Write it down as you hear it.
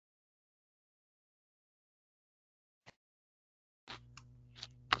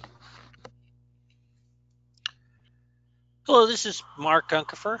Hello, this is Mark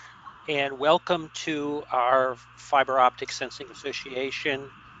Unkefer, and welcome to our Fiber Optic Sensing Association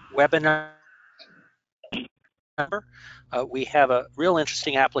webinar. We have a real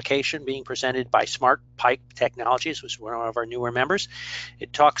interesting application being presented by Smartpipe Technologies, which is one of our newer members.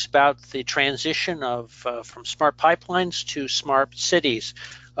 It talks about the transition of from smart pipelines to smart cities.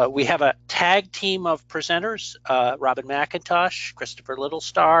 We have a tag team of presenters, Robin McIntosh, Christopher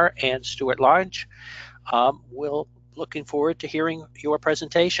Littlestar, and Stuart Lange. We'll looking forward to hearing your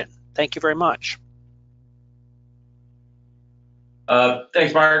presentation. Thank you very much.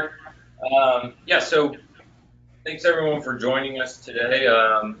 Thanks, Mark. So thanks everyone for joining us today.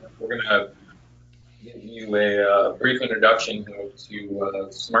 We're going to give you a brief introduction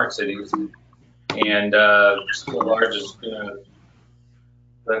to smart cities, and Stuart Large is going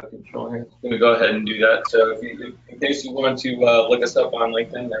to go ahead and do that. So in case you want to look us up on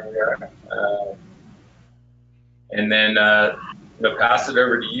LinkedIn, there we are. And then pass it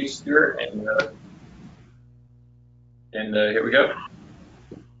over to you, Stuart, and here we go.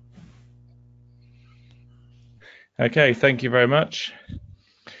 Okay, thank you very much.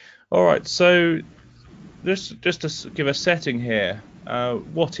 All right, so just to give a setting here,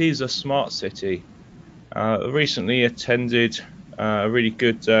 what is a smart city? I recently attended a really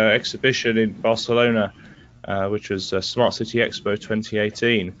good exhibition in Barcelona, which was Smart City Expo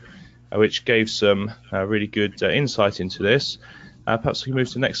 2018, which gave some really good insight into this. Perhaps we can move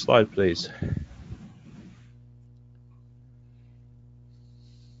to the next slide, please.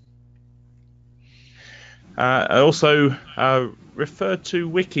 I also referred to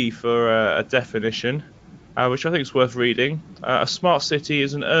Wiki for a definition, which I think is worth reading. A smart city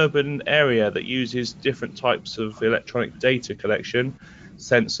is an urban area that uses different types of electronic data collection,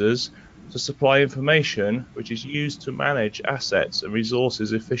 sensors, to supply information which is used to manage assets and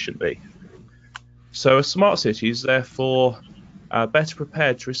resources efficiently. So a smart city is therefore better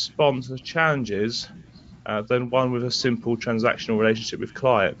prepared to respond to the challenges than one with a simple transactional relationship with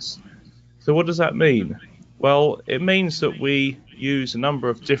clients. So what does that mean? Well, it means that we use a number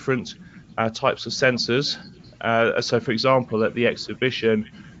of different types of sensors. So, for example, at the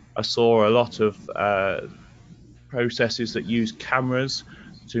exhibition, I saw a lot of processes that use cameras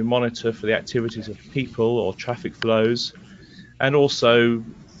to monitor for the activities of people or traffic flows, and also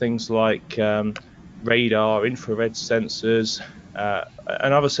things like radar, infrared sensors,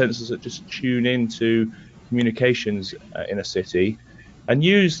 and other sensors that just tune into communications in a city and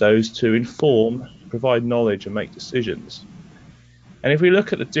use those to inform, provide knowledge, and make decisions. And if we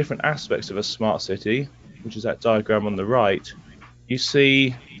look at the different aspects of a smart city, which is that diagram on the right, you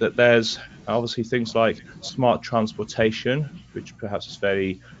see that there's obviously things like smart transportation, which perhaps is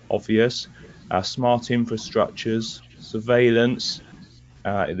fairly obvious, smart infrastructures, surveillance,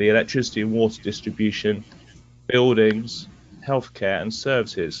 the electricity and water distribution, buildings, healthcare, and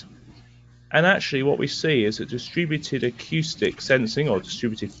services. And actually what we see is that distributed acoustic sensing or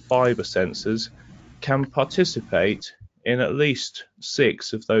distributed fiber sensors can participate in at least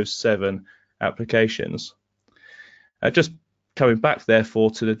 6 of those 7 applications. Just coming back therefore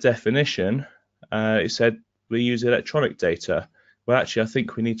to the definition, it said we use electronic data. Well, actually, I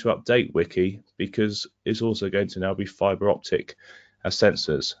think we need to update Wiki because it's also going to now be fiber optic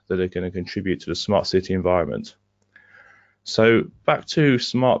sensors that are going to contribute to the smart city environment. So back to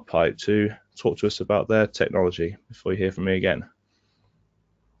Smartpipe to talk to us about their technology before you hear from me again.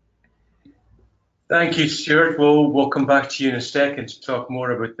 Thank you, Stuart. We'll come back to you in a second to talk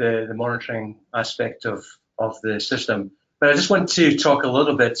more about the monitoring aspect of the system. But I just want to talk a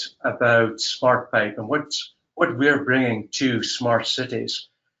little bit about Smartpipe and what we're bringing to smart cities.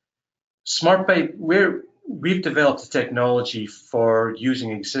 Smartpipe, we've developed a technology for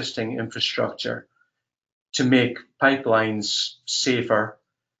using existing infrastructure to make pipelines safer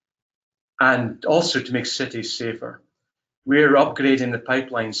and also to make cities safer. We're upgrading the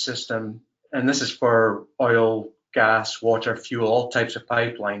pipeline system, and this is for oil, gas, water, fuel, all types of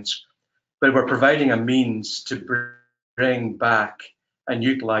pipelines, but we're providing a means to bring back and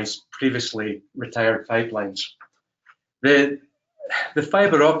utilize previously retired pipelines. The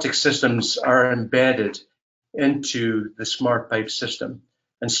fiber optic systems are embedded into the Smartpipe system,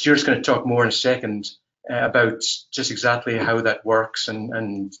 and Stuart's going to talk more in a second about just exactly how that works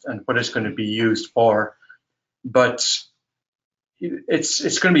and what it's going to be used for. But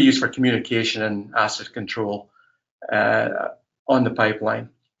it's going to be used for communication and asset control on the pipeline.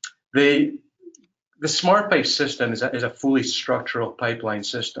 The Smartpipe system is a fully structural pipeline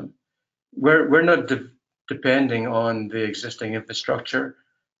system. We're not depending on the existing infrastructure,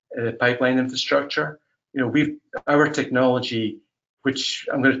 pipeline infrastructure. Our technology, which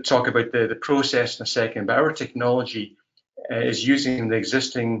I'm going to talk about the process in a second, but our technology is using the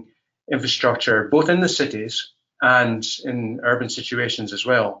existing infrastructure, both in the cities and in urban situations as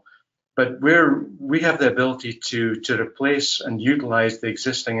well. But we have the ability to replace and utilize the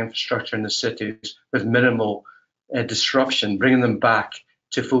existing infrastructure in the cities with minimal disruption, bringing them back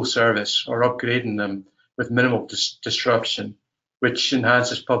to full service or upgrading them with minimal disruption, which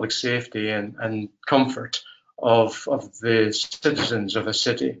enhances public safety and comfort of the citizens of a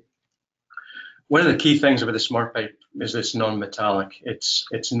city. One of the key things about the Smartpipe is it's non-metallic.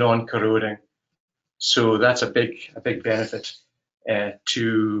 It's non-corroding, so that's a big benefit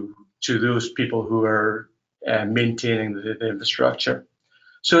to those people who are maintaining the infrastructure.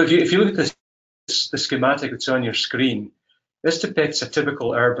 So if you look at the schematic that's on your screen, this depicts a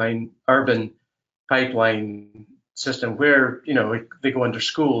typical urban pipeline system where, you know, they go under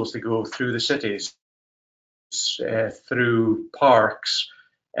schools, they go through the cities, through parks,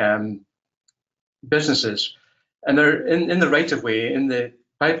 businesses, and they're in the right of way, in the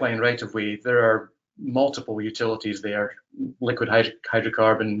pipeline right of way. There are multiple utilities there: liquid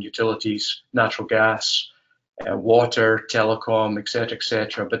hydrocarbon utilities, natural gas, water, telecom, etc.,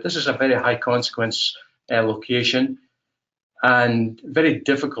 etc. But this is a very high consequence location, and very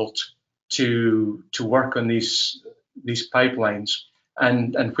difficult to work on these pipelines.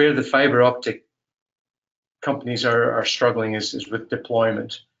 And where the fiber optic companies are struggling is with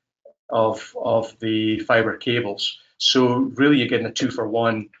deployment of the fiber cables. So really, you're getting a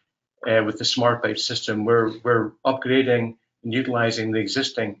 2-for-1 with the Smartpipe system. We're upgrading and utilizing the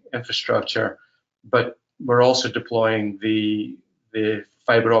existing infrastructure, but we're also deploying the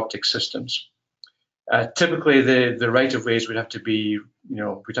fiber optic systems. Typically, the right of ways would have to be,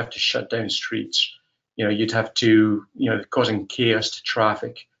 we'd have to shut down streets. You'd have to, causing chaos to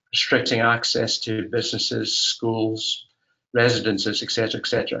traffic, restricting access to businesses, schools, residences, etc.,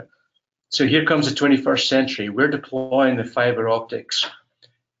 etc. So here comes the 21st century. We're deploying the fiber optics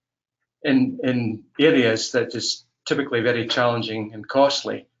in areas that is typically very challenging and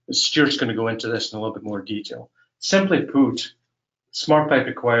costly. Stuart's going to go into this in a little bit more detail. Simply put, Smartpipe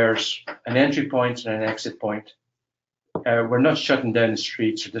requires an entry point and an exit point. We're not shutting down the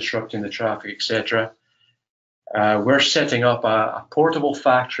streets or disrupting the traffic, etc. We're setting up a portable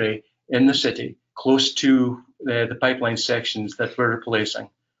factory in the city close to the pipeline sections that we're replacing.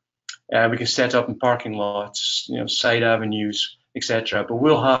 We can set up in parking lots, side avenues, etc. But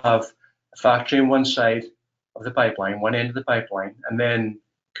we'll have a factory on one side of the pipeline, one end of the pipeline, and then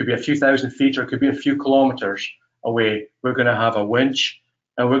it could be a few thousand feet or it could be a few kilometers away. We're going to have a winch,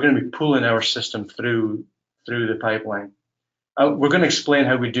 and we're going to be pulling our system through the pipeline. We're going to explain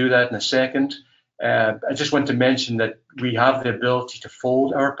how we do that in a second. I just want to mention that we have the ability to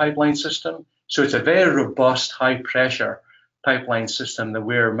fold our pipeline system. So it's a very robust, high pressure pipeline system that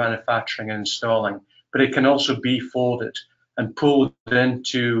we're manufacturing and installing, but it can also be folded and pulled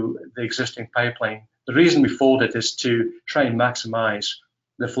into the existing pipeline. The reason we fold it is to try and maximize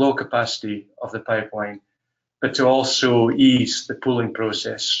the flow capacity of the pipeline, but to also ease the pulling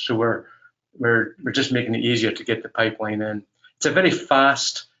process. So we're just making it easier to get the pipeline in. It's a very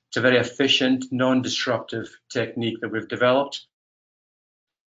fast, it's a very efficient, non-disruptive technique that we've developed,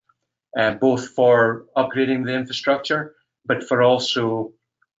 both for upgrading the infrastructure, but for also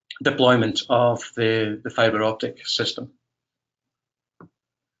deployment of the fiber optic system.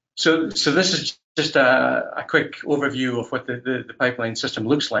 So this is just a quick overview of what the pipeline system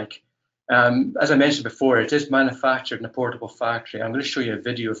looks like. As I mentioned before, it is manufactured in a portable factory. I'm going to show you a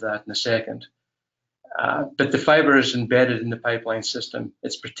video of that in a second. But the fiber is embedded in the pipeline system.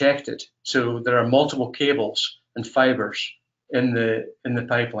 It's protected. So there are multiple cables and fibers in the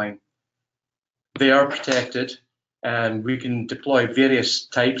pipeline. They are protected, and we can deploy various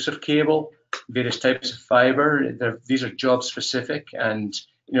types of cable, various types of fiber. These are job specific, and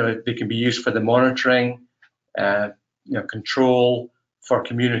they can be used for the monitoring, control, for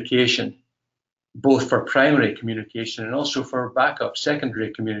communication, both for primary communication and also for backup,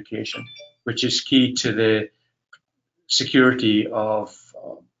 secondary communication, which is key to the security of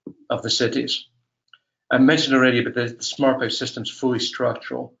the cities. I mentioned already, but the Smartpipe system is fully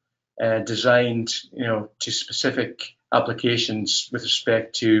structural, designed, to specific applications with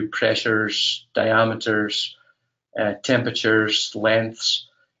respect to pressures, diameters, temperatures, lengths.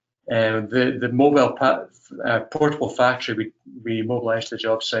 The mobile portable factory we mobilized to the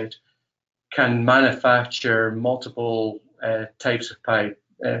job site can manufacture multiple types of pipe,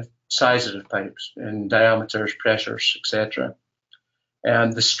 sizes of pipes, and diameters, pressures, etc.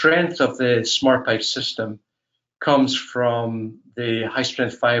 And the strength of the Smartpipe system comes from the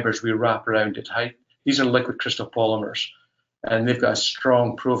high-strength fibers we wrap around it. These are liquid crystal polymers. and they've got a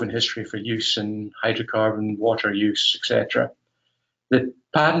strong proven history for use in hydrocarbon, water use, etc. The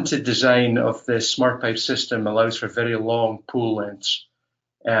patented design of the Smartpipe system allows for very long pull lengths.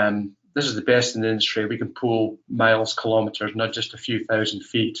 This is the best in the industry. We can pull miles, kilometers, not just a few thousand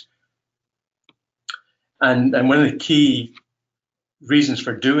feet. And one of the key reasons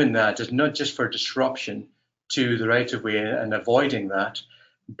for doing that is not just for disruption to the right-of-way and avoiding that,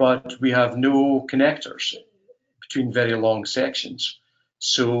 but we have no connectors between very long sections.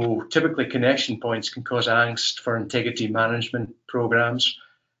 So typically connection points can cause angst for integrity management programs,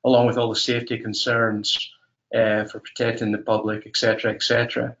 along with all the safety concerns for protecting the public, etc.,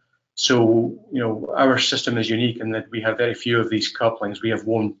 etc. So, our system is unique in that we have very few of these couplings. We have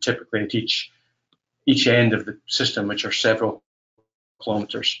one typically at each end of the system, which are several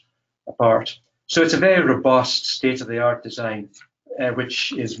kilometers apart. So it's a very robust, state-of-the-art design,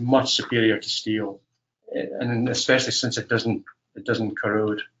 which is much superior to steel, and especially since it doesn't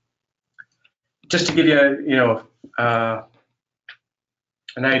corrode. Just to give you, an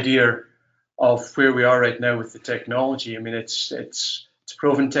idea of where we are right now with the technology. I mean, it's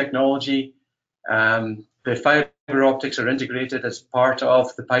proven technology. The fiber optics are integrated as part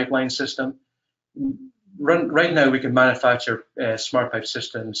of the pipeline system. Right now, we can manufacture Smartpipe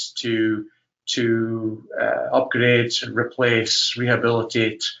systems to upgrade, replace,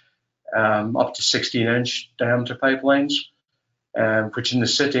 rehabilitate up to 16-inch diameter pipelines, which in the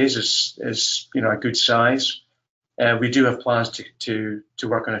cities is a good size. We do have plans to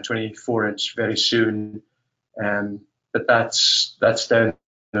work on a 24-inch very soon, but that's down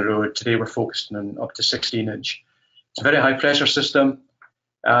the road. Today we're focused on up to 16-inch. It's a very high pressure system.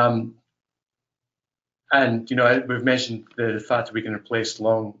 And we've mentioned the fact that we can replace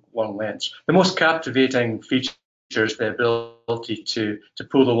long lengths. The most captivating feature is the ability to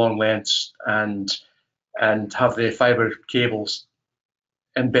pull the long lengths and have the fiber cables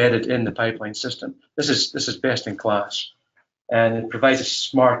embedded in the pipeline system. This is best in class, and it provides a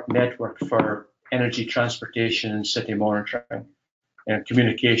smart network for energy transportation and city monitoring, and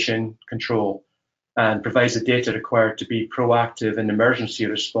communication control, and provides the data required to be proactive in emergency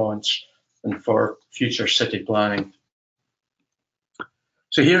response and for future city planning.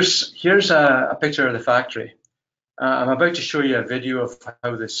 So here's a picture of the factory. I'm about to show you a video of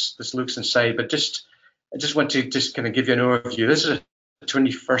how this looks inside, but I just want to kind of give you an overview. This is a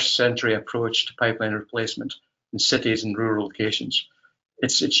 21st century approach to pipeline replacement in cities and rural locations.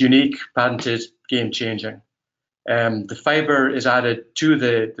 It's unique, patented, game-changing. The fiber is added to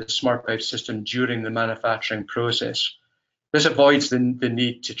the Smartpipe system during the manufacturing process. This avoids the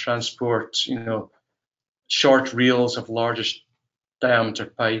need to transport, short reels of largest diameter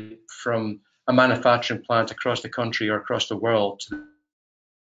pipe from a manufacturing plant across the country or across the world to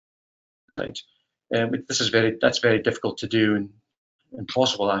the site. That's very difficult to do and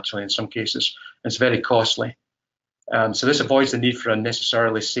impossible actually in some cases. It's very costly. So this avoids the need for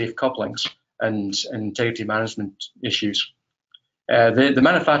unnecessarily safe couplings and integrity management issues. The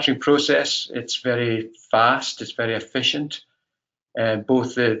manufacturing process, it's very fast, it's very efficient.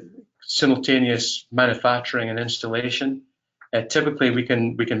 Both the simultaneous manufacturing and installation. Typically, we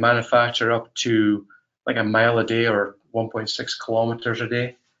can manufacture up to like a mile a day or 1.6 kilometers a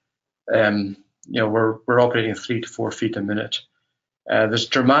day. We're operating 3 to 4 feet a minute. There's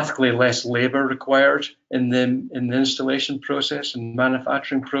dramatically less labor required in the installation process and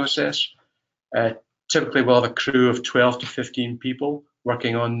manufacturing process. Typically, we'll have a crew of 12 to 15 people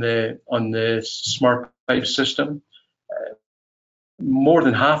working on the Smartpipe system. More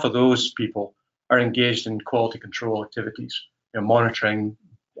than half of those people are engaged in quality control activities, monitoring,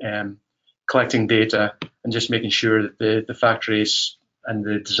 collecting data, and just making sure that the factories and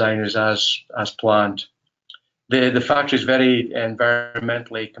the design is as planned. The factory is very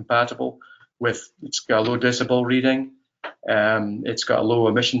environmentally compatible it's got a low decibel reading, it's got a low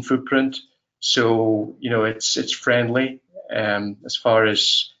emission footprint, so it's friendly as far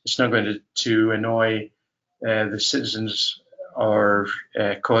as it's not going to annoy the citizens or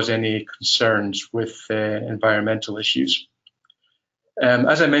cause any concerns with environmental issues.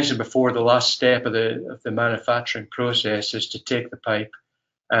 As I mentioned before, the last step of the manufacturing process is to take the pipe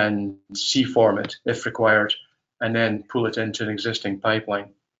and C-form it if required, and then pull it into an existing pipeline.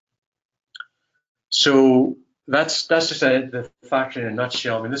 So that's just the factory in a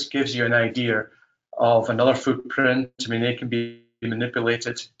nutshell. I mean, this gives you an idea of another footprint. I mean, they can be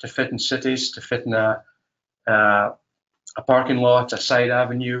manipulated to fit in cities, to fit in a parking lot, a side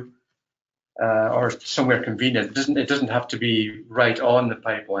avenue, or somewhere convenient. It doesn't have to be right on the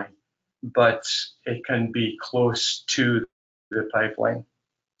pipeline, but it can be close to the pipeline.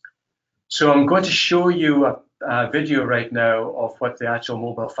 So I'm going to show you a video right now of what the actual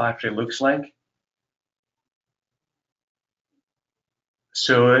mobile factory looks like.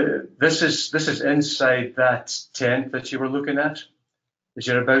 So this is inside that tent that you were looking at, that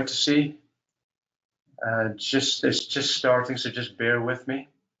you're about to see. It's just starting, so just bear with me.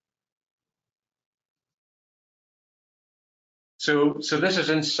 So this is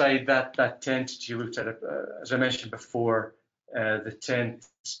inside that tent that you looked at. As I mentioned before, the tent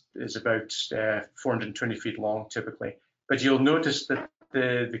is about 420 feet long typically. But you'll notice that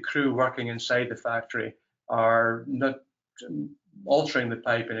the crew working inside the factory are not altering the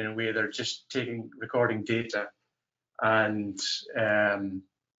pipe in any way. They're just recording data and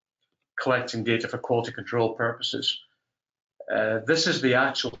collecting data for quality control purposes. This is the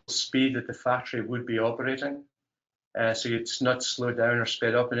actual speed that the factory would be operating. So it's not slowed down or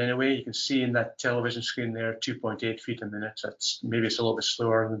sped up in any way. You can see in that television screen there, 2.8 feet a minute. Maybe it's a little bit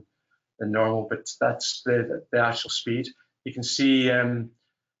slower than normal, but that's the actual speed. You can see,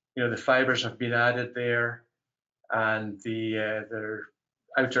 the fibers have been added there, and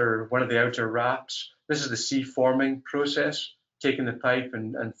one of the outer wraps. This is the C forming process, taking the pipe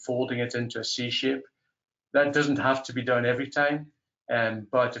and folding it into a C shape. That doesn't have to be done every time,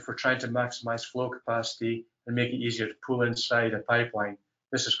 but if we're trying to maximize flow capacity and make it easier to pull inside a pipeline,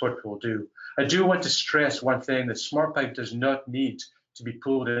 this is what we'll do. I do want to stress one thing, that Smartpipe does not need to be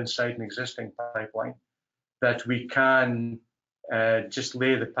pulled inside an existing pipeline, that we can just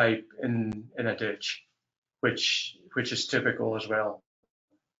lay the pipe in a ditch, which is typical as well.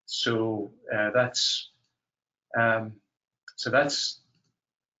 So that's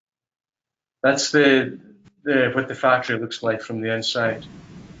what the factory looks like from the inside.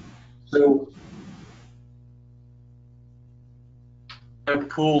 So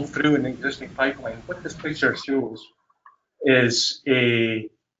pulled through an existing pipeline. What this picture shows is a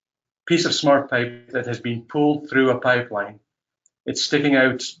piece of Smartpipe that has been pulled through a pipeline. It's sticking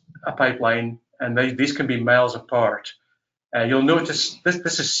out a pipeline, and these can be miles apart. You'll notice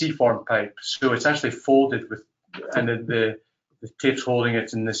this is C-form pipe, so it's actually folded and the tape's holding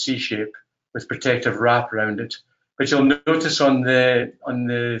it in the C shape with protective wrap around it. But you'll notice on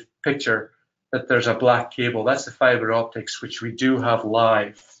the picture that there's a black cable. That's the fiber optics, which we do have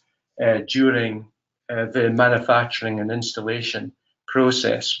live during the manufacturing and installation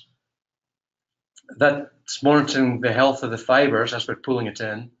process. That's monitoring the health of the fibers as we're pulling it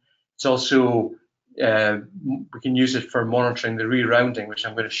in. It's also, we can use it for monitoring the rerounding, which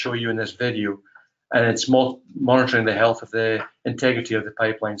I'm going to show you in this video. And it's monitoring the health of the integrity of the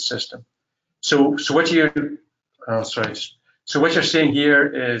pipeline system. So what you're seeing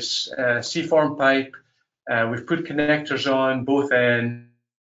here is C-form pipe. We've put connectors on both ends,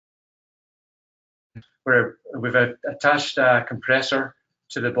 where we've attached a compressor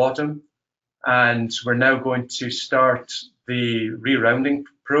to the bottom, and we're now going to start the rerounding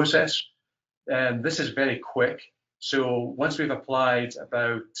process. And this is very quick. So once we've applied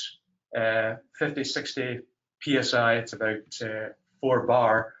about 50, 60 PSI, it's about 4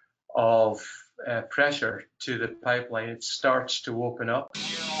 bar of pressure to the pipeline, it starts to open up.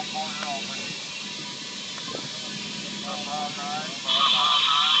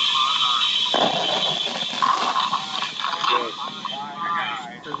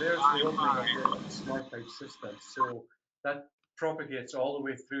 So there's the opening of the Smartpipe system. So that propagates all the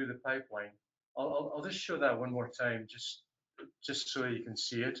way through the pipeline. I'll just show that one more time, just so you can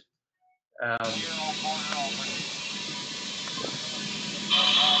see it. And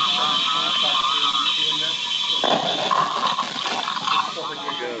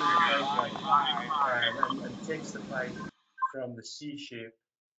takes the pipe from the C shape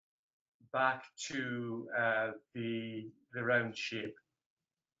back to the round shape.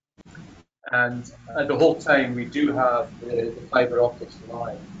 And the whole time we do have the fiber optics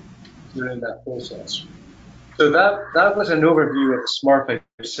live during that process. So that was an overview of the Smartpipe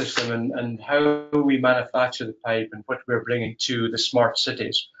system and how we manufacture the pipe and what we're bringing to the smart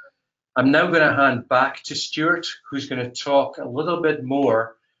cities. I'm now going to hand back to Stuart, who's going to talk a little bit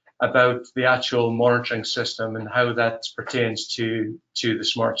more about the actual monitoring system and how that pertains to the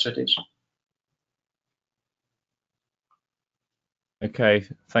smart cities. Okay,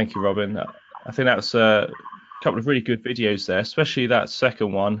 thank you, Robin. I think that's a couple of really good videos there, especially that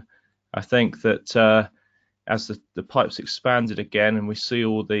second one. I think that as the pipe's expanded again and we see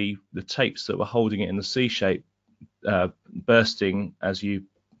all the tapes that were holding it in the C shape bursting as you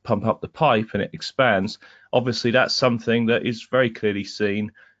pump up the pipe and it expands, obviously that's something that is very clearly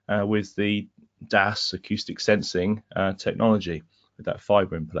seen with the DAS acoustic sensing technology with that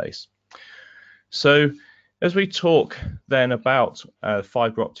fiber in place. So As we talk then about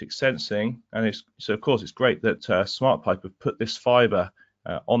fiber optic sensing, and so of course it's great that Smartpipe have put this fiber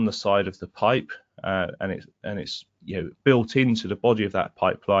on the side of the pipe, and it's built into the body of that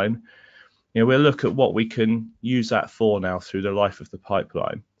pipeline. We'll look at what we can use that for now through the life of the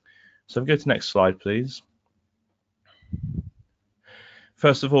pipeline. So go to the next slide, please.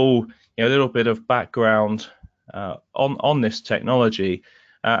 First of all, a little bit of background on this technology.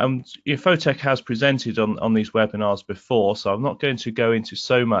 Fotec has presented on these webinars before, so I'm not going to go into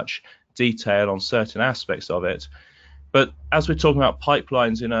so much detail on certain aspects of it. But as we're talking about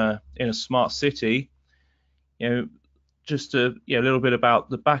pipelines in a smart city, just a little bit about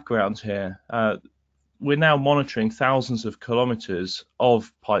the background here. We're now monitoring thousands of kilometers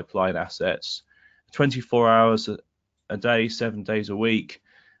of pipeline assets, 24 hours a day, 7 days a week,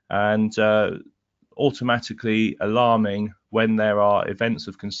 and automatically alarming when there are events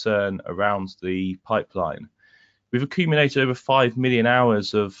of concern around the pipeline. We've accumulated over 5 million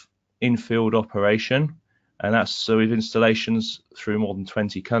hours of in-field operation, and that's with installations through more than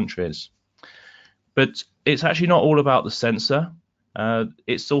 20 countries. But it's actually not all about the sensor.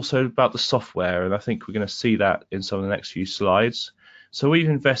 It's also about the software, and I think we're going to see that in some of the next few slides. So we've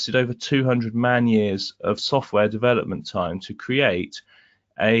invested over 200 man-years of software development time to create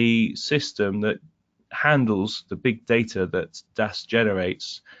a system that handles the big data that DAS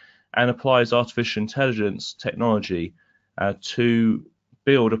generates and applies artificial intelligence technology to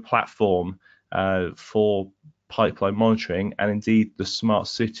build a platform for pipeline monitoring and indeed the smart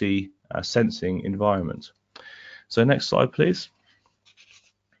city sensing environment. So next slide, please.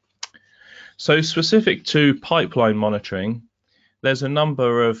 So specific to pipeline monitoring, there's a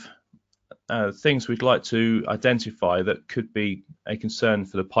number of things we'd like to identify that could be a concern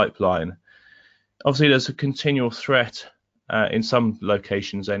for the pipeline. Obviously, there's a continual threat in some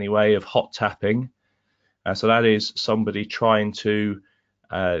locations anyway of hot tapping. So that is somebody trying to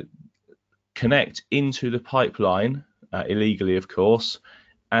connect into the pipeline illegally, of course,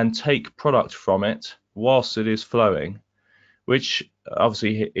 and take product from it whilst it is flowing, which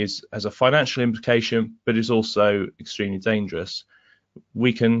obviously has a financial implication, but is also extremely dangerous.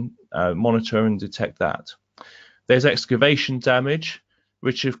 We can monitor and detect that. There's excavation damage,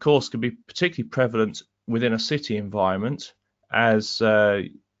 which of course can be particularly prevalent within a city environment, as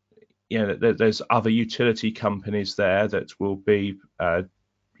there's other utility companies there that will be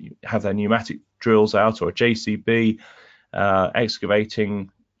have their pneumatic drills out, or a JCB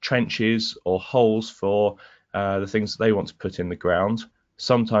excavating trenches or holes for the things that they want to put in the ground.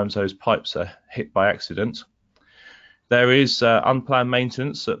 Sometimes those pipes are hit by accident. There is unplanned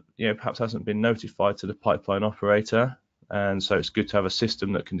maintenance that perhaps hasn't been notified to the pipeline operator, and so it's good to have a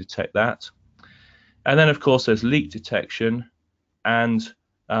system that can detect that. And then of course there's leak detection and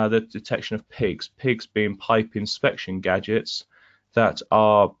the detection of pigs being pipe inspection gadgets that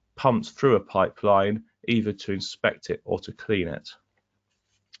are pumped through a pipeline either to inspect it or to clean it.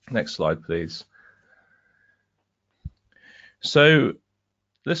 Next slide, please. So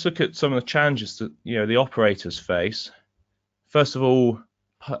let's look at some of the challenges that the operators face. First of all,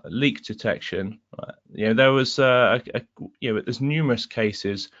 leak detection. There was there's numerous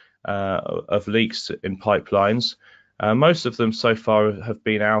cases of leaks in pipelines. Most of them so far have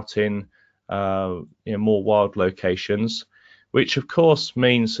been out in more wild locations, which of course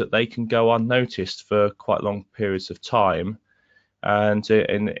means that they can go unnoticed for quite long periods of time. And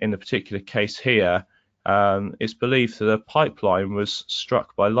in the particular case here, it's believed that a pipeline was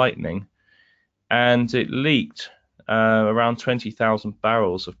struck by lightning and it leaked around 20,000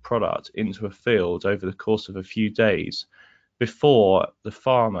 barrels of product into a field over the course of a few days before the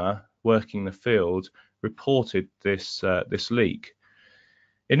farmer working the field reported this leak.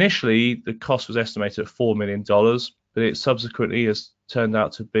 Initially, the cost was estimated at $4 million, but it subsequently has turned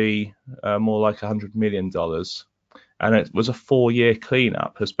out to be more like $100 million. And it was a 4-year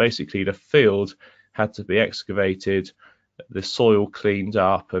cleanup, as basically the field had to be excavated, the soil cleaned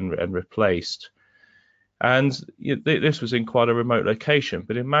up and replaced. And this was in quite a remote location,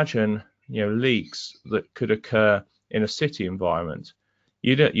 but imagine leaks that could occur in a city environment.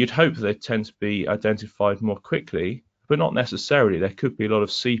 You'd hope they tend to be identified more quickly, but not necessarily. There could be a lot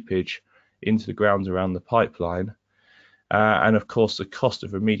of seepage into the ground around the pipeline. And of course, the cost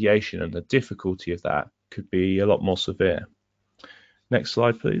of remediation and the difficulty of that could be a lot more severe. Next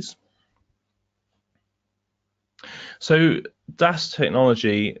slide, please. So DAS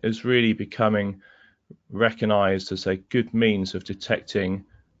technology is really becoming recognized as a good means of detecting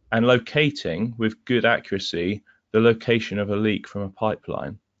and locating with good accuracy the location of a leak from a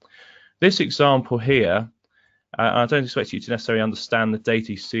pipeline. This example here I don't expect you to necessarily understand the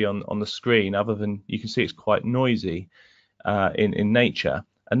data you see on the screen, other than you can see it's quite noisy in nature.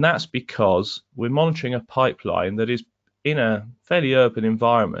 And that's because we're monitoring a pipeline that is in a fairly urban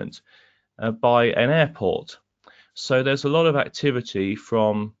environment by an airport. So there's a lot of activity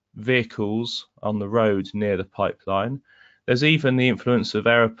from vehicles on the road near the pipeline. There's even the influence of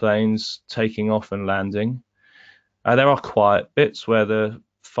aeroplanes taking off and landing. There are quiet bits where the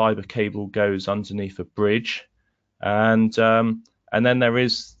fiber cable goes underneath a bridge, and then there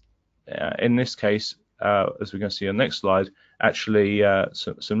is, in this case, as we're going to see on the next slide, actually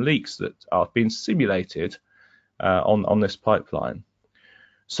some leaks that are being simulated on this pipeline.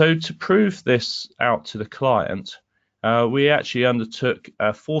 So to prove this out to the client, we actually undertook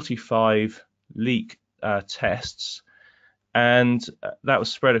 45 leak tests, and that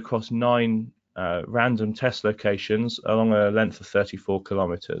was spread across 9 random test locations along a length of 34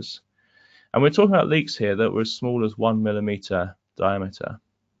 kilometers. And we're talking about leaks here that were as small as 1 millimeter diameter.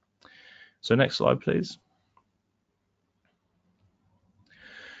 So next slide, please.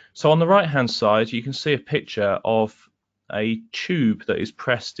 So on the right hand side, you can see a picture of a tube that is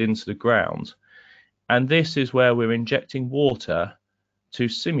pressed into the ground. And this is where we're injecting water to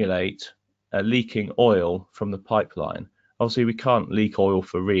simulate leaking oil from the pipeline. Obviously, we can't leak oil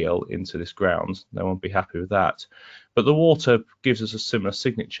for real into this ground. No one will be happy with that. But the water gives us a similar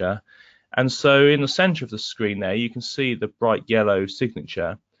signature. And so in the center of the screen there, you can see the bright yellow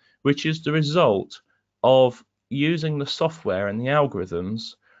signature, which is the result of using the software and the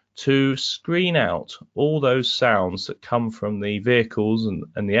algorithms to screen out all those sounds that come from the vehicles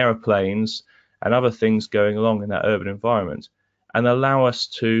and the aeroplanes and other things going along in that urban environment, and allow us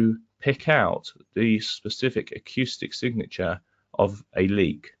to pick out the specific acoustic signature of a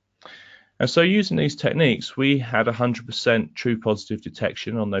leak. And so using these techniques, we had 100% true positive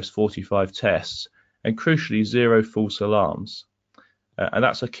detection on those 45 tests, and crucially 0 false alarms. And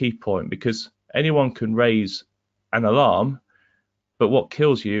that's a key point, because anyone can raise an alarm, but what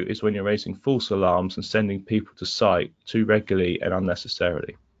kills you is when you're raising false alarms and sending people to site too regularly and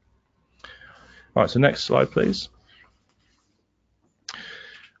unnecessarily. All right, so next slide, please.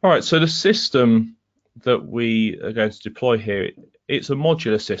 All right, so the system that we are going to deploy here, it's a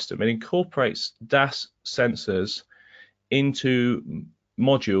modular system. It incorporates DAS sensors into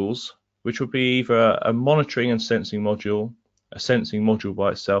modules, which will be either a monitoring and sensing module, a sensing module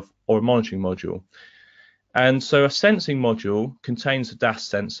by itself, or a monitoring module. And so a sensing module contains a DAS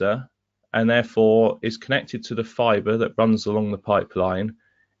sensor and therefore is connected to the fiber that runs along the pipeline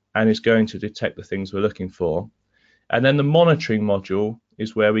and is going to detect the things we're looking for. And then the monitoring module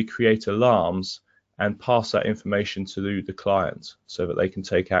is where we create alarms and pass that information to the client so that they can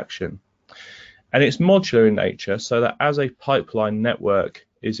take action. And it's modular in nature, so that as a pipeline network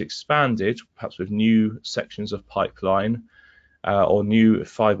is expanded, perhaps with new sections of pipeline or new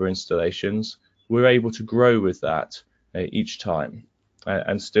fiber installations, we're able to grow with that each time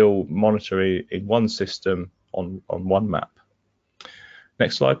and still monitor in one system on one map.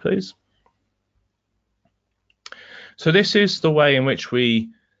 Next slide, please. So this is the way in which we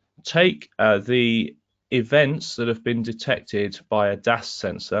take the events that have been detected by a DAS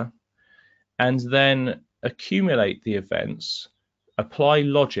sensor and then accumulate the events, apply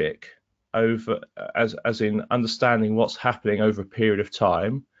logic over as in understanding what's happening over a period of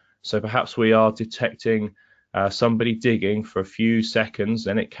time. So perhaps we are detecting somebody digging for a few seconds,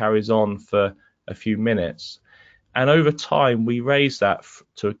 then it carries on for a few minutes. And over time, we raise that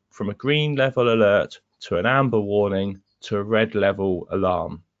from a green level alert to an amber warning to a red level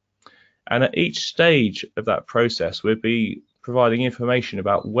alarm. And at each stage of that process, we'll be providing information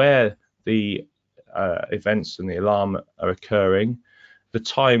about where the events and the alarm are occurring, the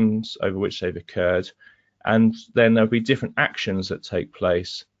times over which they've occurred, and then there'll be different actions that take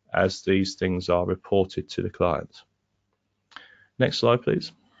place as these things are reported to the client. Next slide,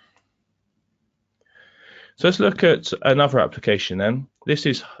 please. So let's look at another application then. This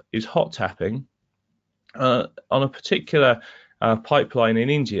is hot tapping on a particular pipeline in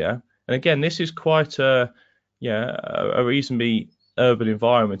India. And again, this is quite a reasonably urban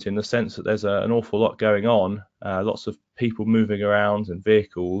environment in the sense that there's an awful lot going on, lots of people moving around and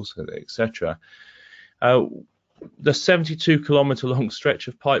vehicles, etc. The 72-kilometer long stretch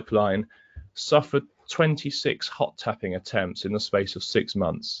of pipeline suffered 26 hot tapping attempts in the space of 6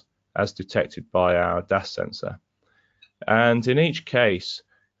 months, as detected by our DAS sensor. And in each case,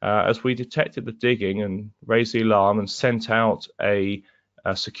 as we detected the digging and raised the alarm and sent out a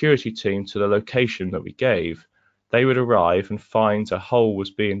security team to the location that we gave, they would arrive and find a hole was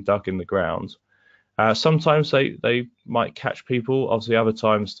being dug in the ground. Sometimes they might catch people. Obviously, other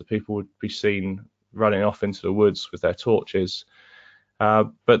times the people would be seen running off into the woods with their torches.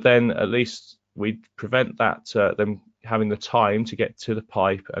 But then at least we prevent that them having the time to get to the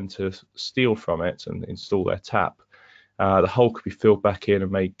pipe and to steal from it and install their tap. The hole could be filled back in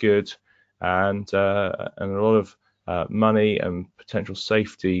and made good, and a lot of money and potential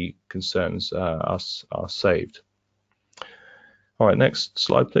safety concerns are saved. All right, next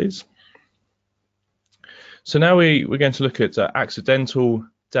slide, please. So now we're going to look at accidental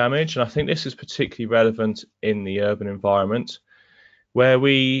damage, and I think this is particularly relevant in the urban environment, where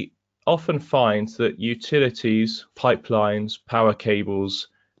we often find that utilities, pipelines, power cables,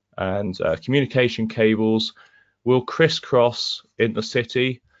 and communication cables will crisscross in the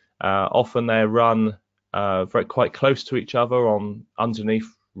city. Often they're run quite close to each other on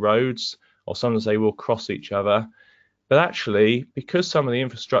underneath roads, or sometimes they will cross each other. But actually, because some of the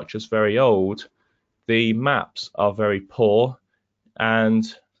infrastructure is very old, the maps are very poor, and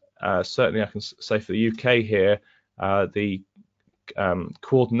certainly I can say for the UK here, the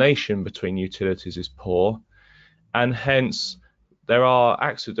coordination between utilities is poor, and hence there are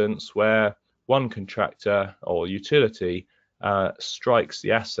accidents where one contractor or utility strikes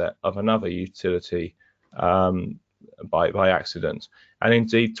the asset of another utility by accident. And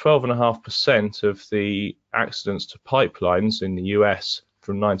indeed 12.5% of the accidents to pipelines in the US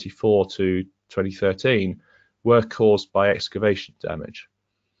from 94 to 2013 were caused by excavation damage.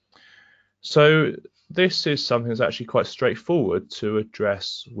 So this is something that's actually quite straightforward to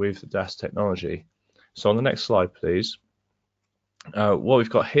address with the DAS technology. So on the next slide, please. What we've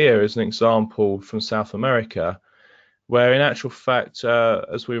got here is an example from South America, where in actual fact,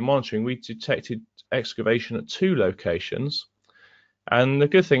 as we were monitoring, we detected excavation at 2 locations. And the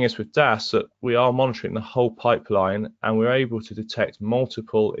good thing is with DAS that we are monitoring the whole pipeline, and we're able to detect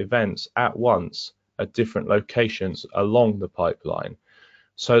multiple events at once at different locations along the pipeline.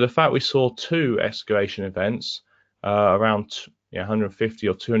 So the fact we saw 2 excavation events around 150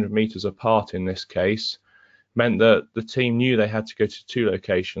 or 200 meters apart in this case meant that the team knew they had to go to 2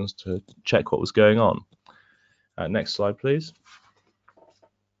 locations to check what was going on. Next slide, please.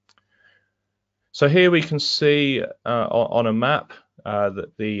 So here we can see on a map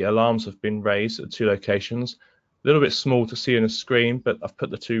that the alarms have been raised at 2 locations. A little bit small to see on the screen, but I've put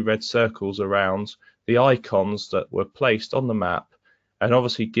the 2 red circles around the icons that were placed on the map, and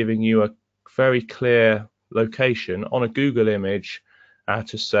obviously giving you a very clear location on a Google image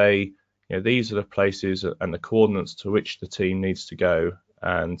to say, these are the places and the coordinates to which the team needs to go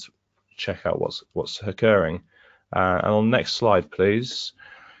and check out what's occurring. And on the next slide, please,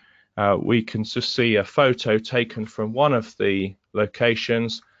 we can just see a photo taken from one of the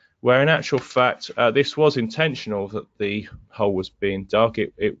locations where in actual fact this was intentional, that the hole was being dug.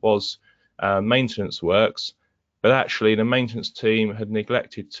 It was maintenance works, but actually the maintenance team had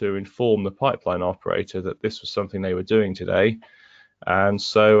neglected to inform the pipeline operator that this was something they were doing today. And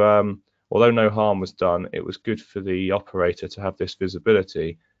so although no harm was done, it was good for the operator to have this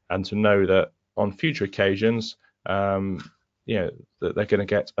visibility and to know that on future occasions that they're going to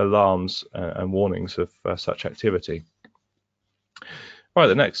get alarms and warnings of such activity. All right,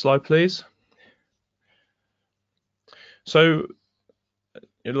 the next slide, please. So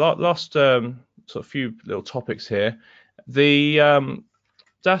last sort of few little topics here. The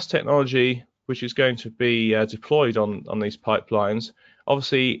DAS technology, which is going to be deployed on these pipelines,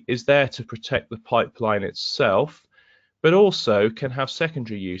 obviously is there to protect the pipeline itself, but also can have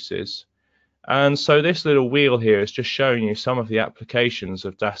secondary uses. And so this little wheel here is just showing you some of the applications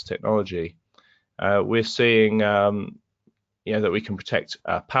of DAS technology. We're seeing that we can protect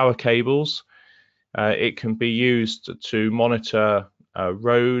power cables. It can be used to monitor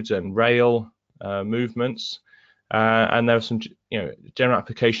road and rail movements, and there are some general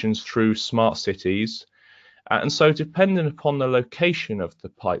applications through smart cities. And so depending upon the location of the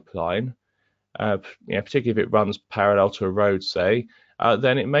pipeline, particularly if it runs parallel to a road, say,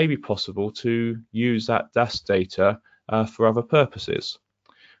 then it may be possible to use that DAS data for other purposes.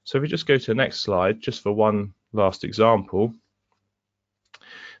 So if we just go to the next slide, just for one last example.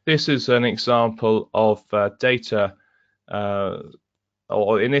 This is an example of data,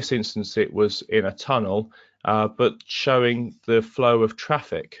 or in this instance it was in a tunnel, but showing the flow of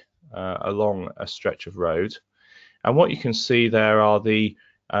traffic along a stretch of road. And what you can see there are the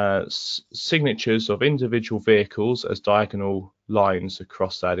signatures of individual vehicles as diagonal lines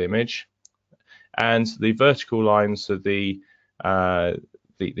across that image, and the vertical lines are the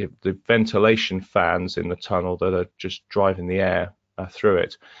ventilation fans in the tunnel that are just driving the air through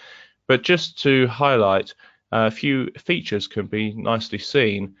it. But just to highlight a few features can be nicely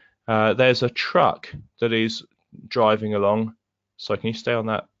seen. There's a truck that is driving along. So can you stay on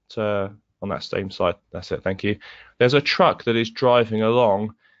that on that same slide. That's it. Thank you. There's a truck that is driving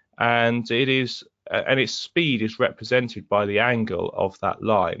along, and its speed is represented by the angle of that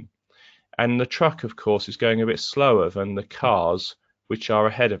line. And the truck, of course, is going a bit slower than the cars which are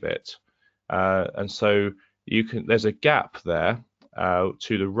ahead of it. And so there's a gap there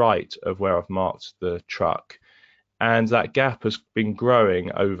to the right of where I've marked the truck. And that gap has been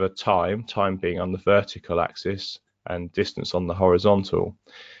growing over time being on the vertical axis and distance on the horizontal.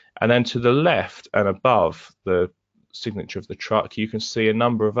 And then to the left and above the signature of the truck, you can see a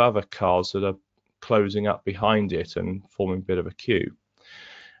number of other cars that are closing up behind it and forming a bit of a queue.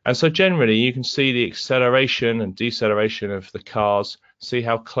 And so generally you can see the acceleration and deceleration of the cars, see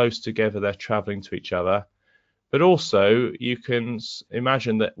how close together they're traveling to each other. But also you can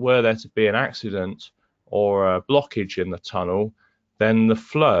imagine that were there to be an accident or a blockage in the tunnel, then the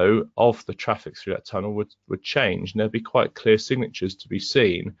flow of the traffic through that tunnel would change, and there'd be quite clear signatures to be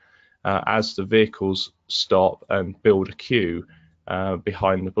seen as the vehicles stop and build a queue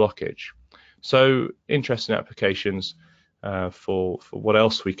behind the blockage. So interesting applications for what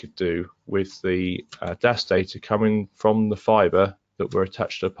else we could do with the DAS data coming from the fibre that were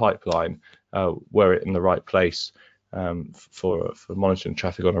attached to a pipeline, were it in the right place for monitoring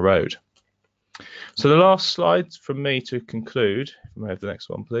traffic on a road. So the last slide from me to conclude, if we have the next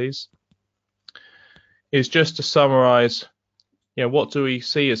one please, is just to summarise, what do we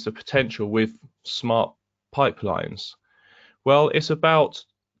see as the potential with smart pipelines? Well, it's about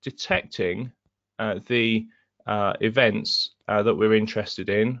detecting the events that we're interested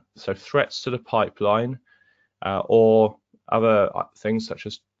in, so threats to the pipeline or other things such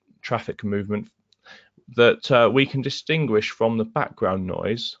as traffic movement that we can distinguish from the background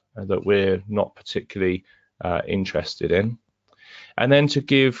noise that we're not particularly interested in, and then to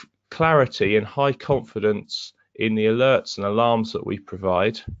give clarity and high confidence in the alerts and alarms that we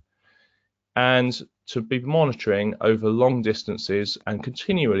provide, and to be monitoring over long distances and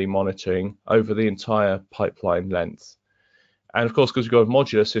continually monitoring over the entire pipeline length. And of course, because we've got a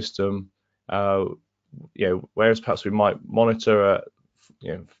modular system, whereas perhaps we might monitor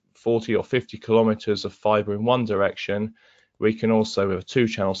 40 or 50 kilometers of fiber in one direction, we can also, with a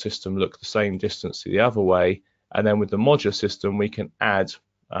two-channel system, look the same distance the other way. And then with the modular system, we can add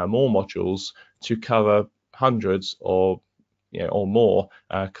more modules to cover hundreds or more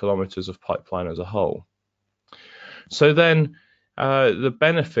kilometers of pipeline as a whole. So then the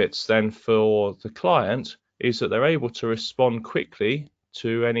benefits then for the client is that they're able to respond quickly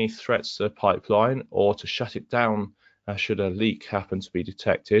to any threats to the pipeline or to shut it down should a leak happen to be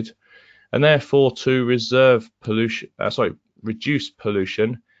detected, and therefore to reduce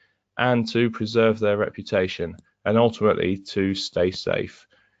pollution and to preserve their reputation, and ultimately to stay safe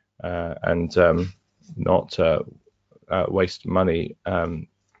and not waste money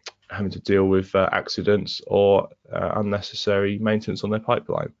having to deal with accidents or unnecessary maintenance on their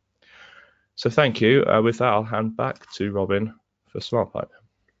pipeline. So thank you. With that, I'll hand back to Robin for Smartpipe.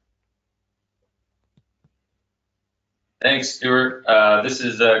 Thanks, Stuart. This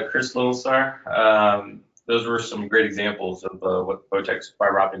is Chris Littlestar. Those were some great examples of what Optic's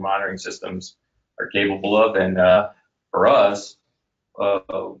fiber optic monitoring systems are capable of, and for us,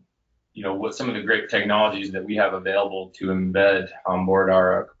 what some of the great technologies that we have available to embed on board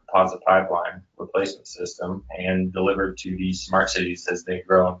our composite pipeline replacement system and deliver to these smart cities as they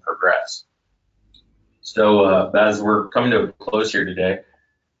grow and progress. So as we're coming to a close here today,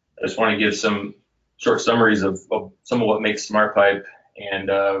 I just want to give some short summaries of some of what makes Smartpipe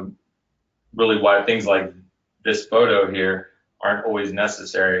and really why things like this photo here aren't always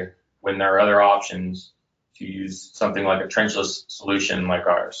necessary when there are other options to use something like a trenchless solution like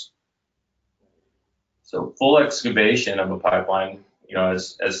ours. So full excavation of a pipeline,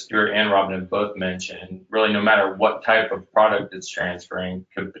 as Stuart and Robin have both mentioned, really no matter what type of product it's transferring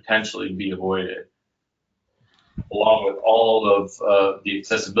could potentially be avoided, along with all of the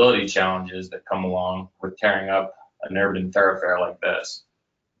accessibility challenges that come along with tearing up an urban thoroughfare like this.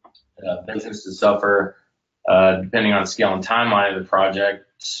 Businesses suffer depending on the scale and timeline of the project.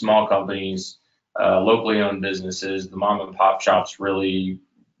 Small companies, locally owned businesses, the mom and pop shops really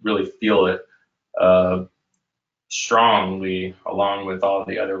feel it strongly, along with all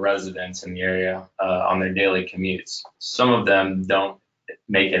the other residents in the area on their daily commutes. Some of them don't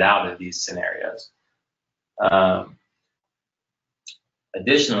make it out of these scenarios.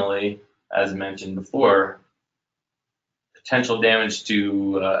 Additionally, as mentioned before, potential damage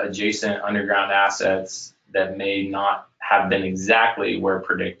to adjacent underground assets that may not have been exactly where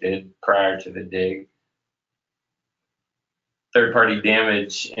predicted prior to the dig. Third-party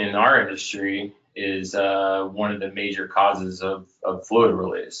damage in our industry is one of the major causes of fluid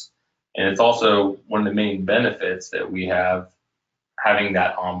release. And it's also one of the main benefits that we have having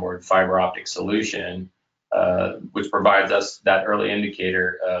that onboard fiber optic solution, which provides us that early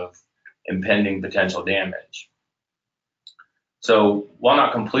indicator of impending potential damage. So while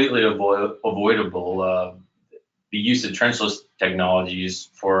not completely avoidable, the use of trenchless technologies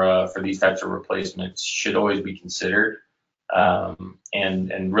for these types of replacements should always be considered,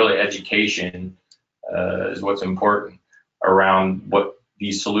 and really education is what's important around what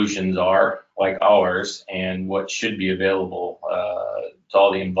these solutions are, like ours, and what should be available to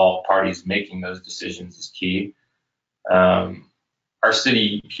all the involved parties making those decisions is key. Our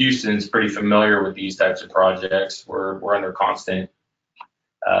city, Houston's pretty familiar with these types of projects. We're under constant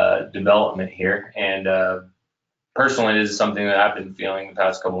development here, and personally, this is something that I've been feeling the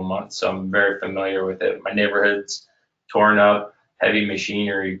past couple of months, so I'm very familiar with it. My neighborhood's torn up, heavy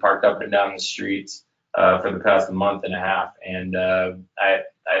machinery parked up and down the streets for the past month and a half, and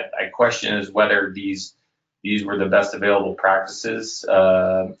I question is whether these were the best available practices,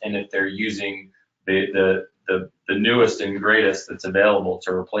 and if they're using the newest and greatest that's available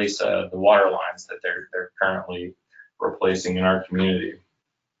to replace the water lines that they're currently replacing in our community.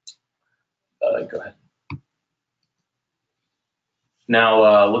 Go ahead.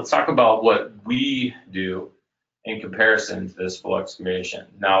 Now, let's talk about what we do in comparison to this full excavation.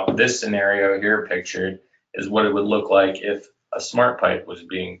 Now, this scenario here pictured is what it would look like if a Smartpipe was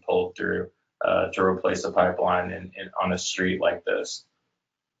being pulled through to replace a pipeline on a street like this.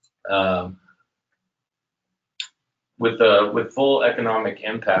 With full economic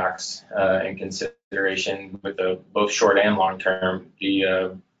impacts in consideration, with both short and long term,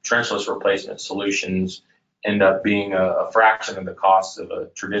 the trenchless replacement solutions end up being a fraction of the cost of a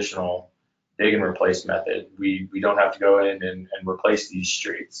traditional dig and replace method. We don't have to go in and replace these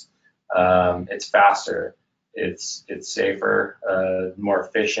streets. It's faster, it's safer, more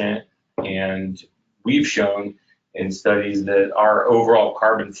efficient, and we've shown in studies that our overall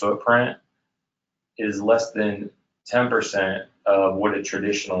carbon footprint is less than 10% of what a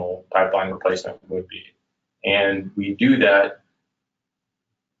traditional pipeline replacement would be. And we do that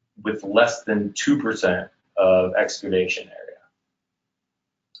with less than 2% of excavation area.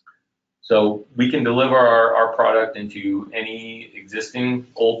 So we can deliver our product into any existing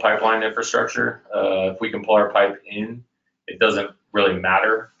old pipeline infrastructure. If we can pull our pipe in, it doesn't really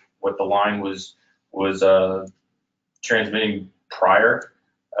matter what the line was transmitting prior.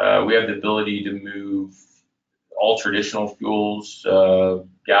 We have the ability to move all traditional fuels,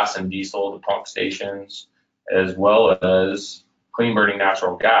 gas and diesel to pump stations, as well as clean burning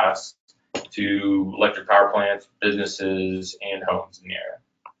natural gas to electric power plants, businesses, and homes in the area.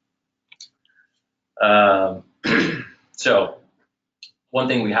 So one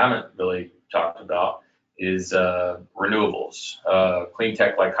thing we haven't really talked about is renewables, clean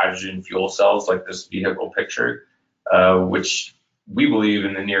tech like hydrogen fuel cells, like this vehicle picture, which we believe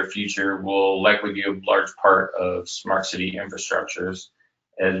in the near future will likely be a large part of smart city infrastructures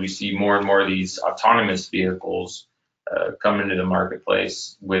as we see more and more of these autonomous vehicles come into the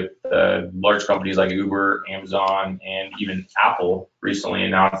marketplace, with large companies like Uber, Amazon, and even Apple recently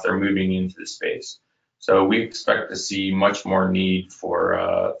announced they're moving into the space. So we expect to see much more need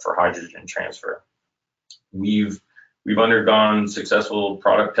for hydrogen transfer. We've undergone successful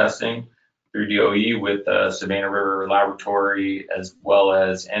product testing through DOE with Savannah River Laboratory, as well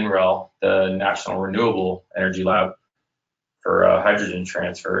as NREL, the National Renewable Energy Lab, for hydrogen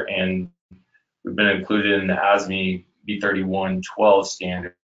transfer, and we've been included in the ASME B3112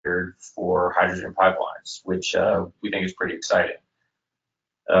 standard for hydrogen pipelines, which we think is pretty exciting.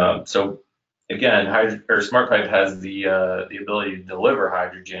 So again, Smartpipe has the ability to deliver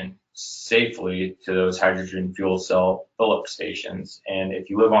hydrogen safely to those hydrogen fuel cell fill-up stations. And if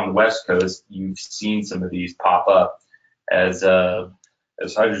you live on the West Coast, you've seen some of these pop up as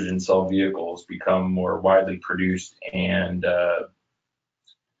hydrogen cell vehicles become more widely produced and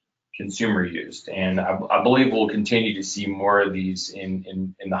consumer used. And I believe we'll continue to see more of these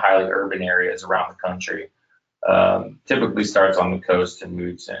in the highly urban areas around the country. Typically starts on the coast and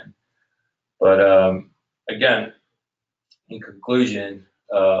moves in. But again, in conclusion,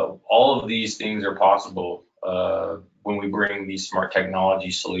 all of these things are possible when we bring these smart technology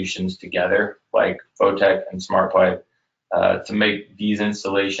solutions together, like Fotech and Smartpipe, to make these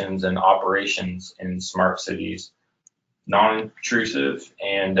installations and operations in smart cities non-intrusive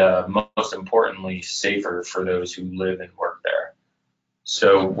and most importantly, safer for those who live and work there.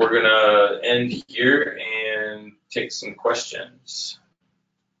 So we're gonna end here and take some questions.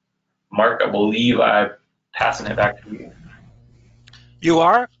 Mark, I believe I'm passing it back to you. You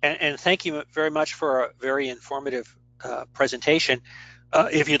are, and thank you very much for a very informative presentation.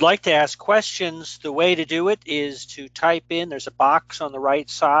 If you'd like to ask questions, the way to do it is to type in, there's a box on the right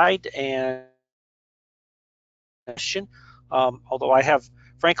side, and question, although I have,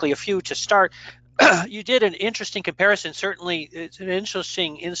 frankly, a few to start. You did an interesting comparison. Certainly, it's an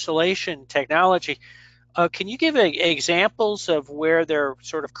interesting installation technology. Can you give examples of where there are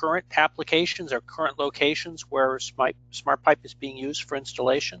sort of current applications or current locations where Smartpipe is being used for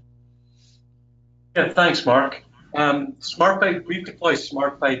installation? Yeah, thanks, Mark. Smartpipe, we've deployed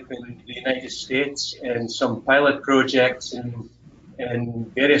Smartpipe in the United States in some pilot projects in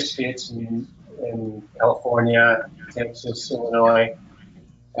various states in California, Texas, Illinois,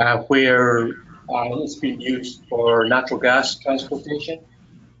 where it's been used for natural gas transportation.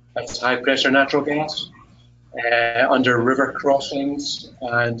 That's high pressure natural gas under river crossings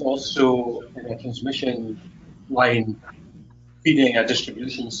and also in a transmission line feeding a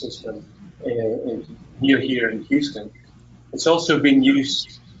distribution system near here in Houston. It's also been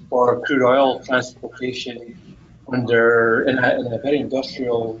used for crude oil transportation in a very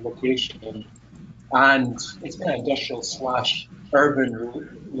industrial location, and it's been an industrial /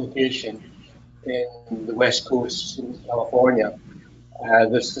 urban location in the West Coast in California.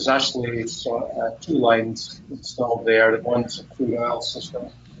 There's actually two lines installed there. One's a crude oil system,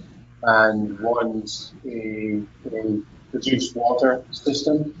 and one's a produced water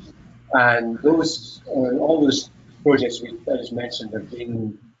system. And all those projects I just mentioned have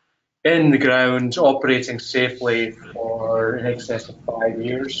been in the ground, operating safely for in excess of 5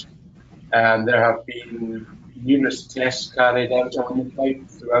 years. And there have been numerous tests carried out on the pipe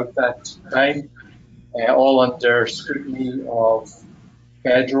throughout that time, all under scrutiny of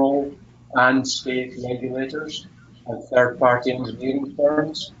federal and state regulators and third-party engineering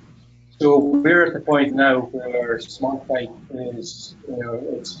firms. So we're at the point now where Smartpipe is,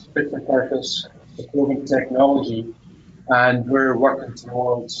 it's fit for purpose, it's a proven technology, and we're working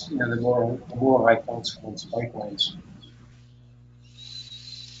towards, the more high consequence pipelines.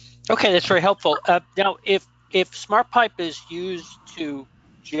 Okay, that's very helpful. Now, if Smartpipe is used to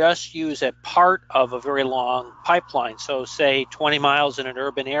just use a part of a very long pipeline, so say 20 miles in an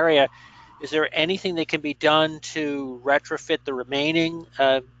urban area, is there anything that can be done to retrofit the remaining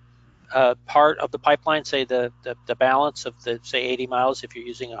part of the pipeline, say the balance of the, say, 80 miles if you're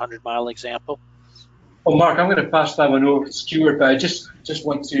using a 100-mile example? Well, Mark, I'm going to pass that one over to Stuart, but I just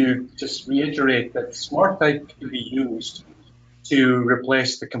want to reiterate that Smartpipe can be used to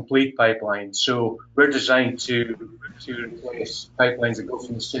replace the complete pipeline. So we're designed to replace pipelines that go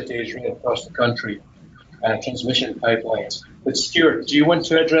from the cities right across the country, transmission pipelines. But Stuart, do you want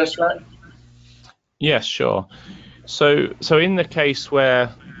to address that? Yes, sure. So in the case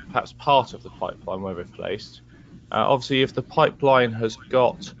where perhaps part of the pipeline were replaced, obviously if the pipeline has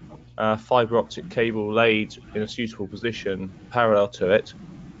got fiber optic cable laid in a suitable position parallel to it,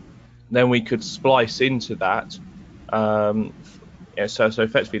 then we could splice into that. So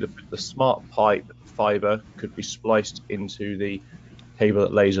effectively the Smartpipe fiber could be spliced into the cable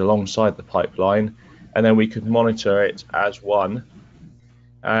that lays alongside the pipeline, and then we could monitor it as one.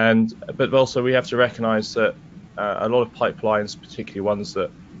 But also we have to recognize that a lot of pipelines, particularly ones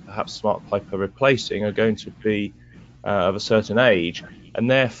that perhaps Smartpipe are replacing, are going to be of a certain age, and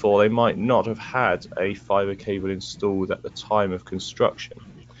therefore they might not have had a fiber cable installed at the time of construction.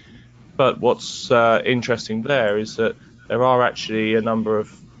 But what's interesting there is that there are actually a number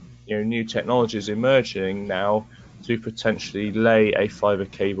of new technologies emerging now to potentially lay a fiber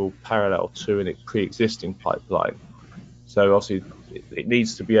cable parallel to a pre-existing pipeline. So obviously it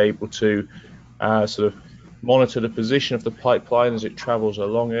needs to be able to sort of monitor the position of the pipeline as it travels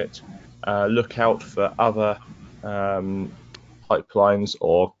along it, look out for other pipelines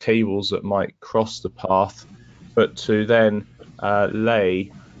or cables that might cross the path, but to then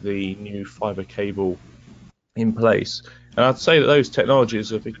lay the new fiber cable in place. And I'd say that those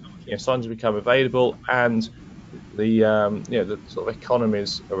technologies are starting to become available, and the the sort of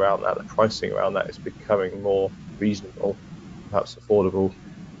economies around that, the pricing around that, is becoming more reasonable, perhaps affordable,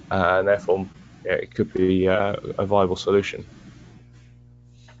 and therefore it could be a viable solution.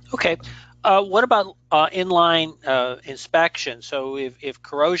 Okay. What about inline inspection? So if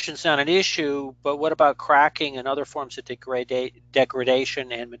corrosion's not an issue, but what about cracking and other forms of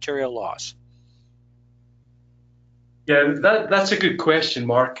degradation and material loss? Yeah, that's a good question,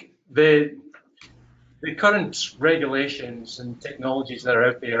 Mark. The current regulations and technologies that are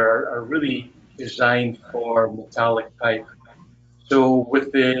out there are really designed for metallic pipe. So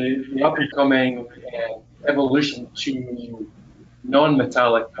with the up and coming evolution to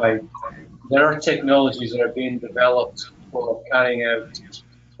non-metallic pipe, there are technologies that are being developed for carrying out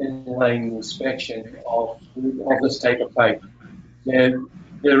inline inspection of this type of pipe.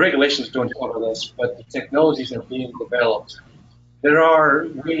 the regulations don't cover this, but the technologies are being developed. There are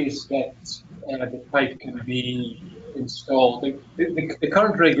ways that the pipe can be installed. The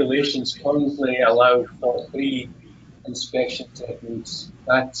current regulations currently allow for 3 inspection techniques.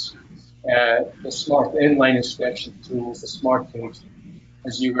 That's the smart inline inspection tools, the Smartpipe,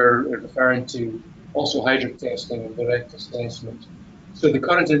 as you were referring to, also hydro testing and direct assessment. So the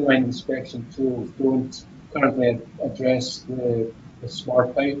current inline inspection tools don't currently address the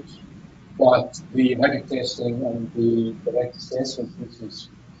Smartpipe, but the hydro testing and the direct assessment pieces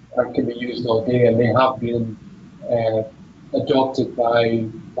can be used all day, and they have been adopted by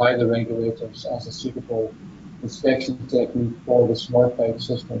the regulators as a suitable inspection technique for the Smartpipe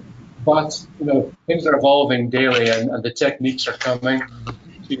system. But things are evolving daily, and the techniques are coming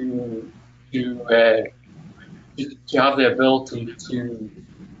to have the ability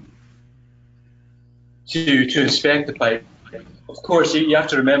to inspect the pipe. Of course, you have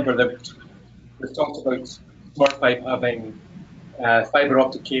to remember that we've talked about Smartpipe having fiber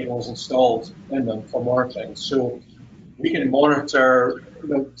optic cables installed in them for monitoring. So we can monitor.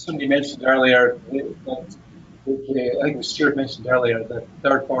 Somebody mentioned earlier that I think it was Stuart mentioned earlier that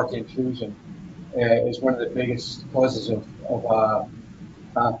third-party intrusion is one of the biggest causes of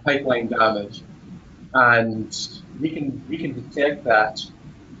pipeline damage, and we can detect that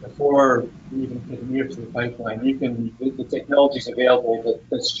before we even get near to the pipeline. The technology is available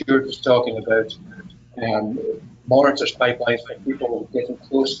that Stuart was talking about. Monitors pipelines for people getting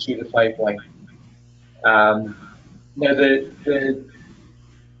close to the pipeline. Now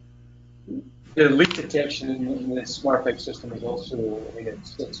the leak detection in the Smartpipe system is also,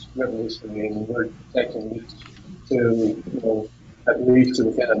 it's revolutionary, and we're detecting leaks to at least to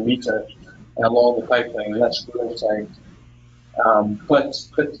within a meter along the pipeline, and that's real time. But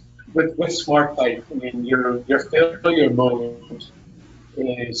with Smartpipe, your failure mode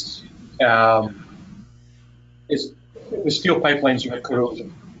is with steel pipelines you have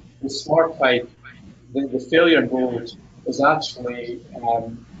corrosion. With Smartpipe, the failure mode is actually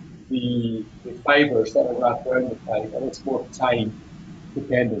the fibers that are wrapped around the pipe, and it's more time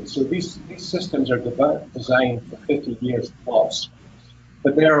dependent. So these systems are designed for 50 years plus,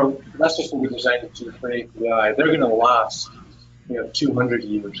 but that's just what we designed it to for API. They're going to last 200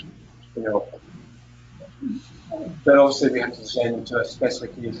 years. But obviously we have to design them to a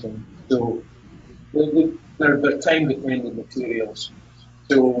specification. So they're time dependent materials.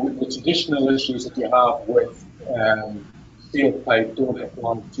 So the traditional issues that you have with steel pipe don't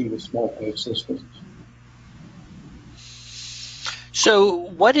apply to the Smartpipe system. So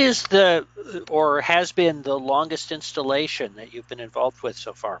what is or has been the longest installation that you've been involved with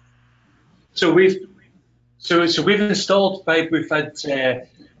so far? So we've installed pipe. We've had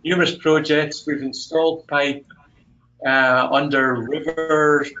numerous projects. We've installed pipe under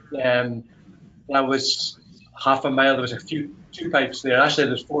rivers. That was half a mile. There was two pipes there. Actually,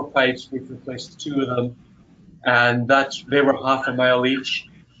 there's 4 pipes. We've replaced 2 of them, and they were half a mile each.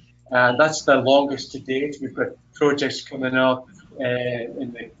 And that's the longest to date. We've got projects coming up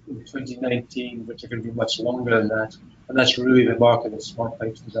in 2019, which are going to be much longer than that. And that's really the market that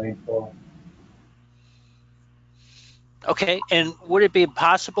Smartpipe's designed for. Okay, and would it be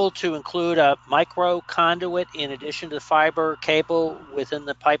possible to include a micro conduit in addition to the fiber cable within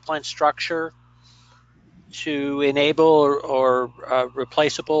the pipeline structure to enable or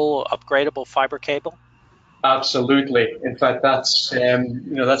replaceable, upgradable fiber cable? Absolutely. In fact, that's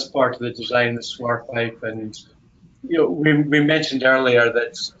part of the design of the Smartpipe. And we mentioned earlier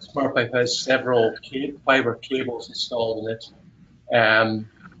that Smartpipe has several fiber cables installed in it, and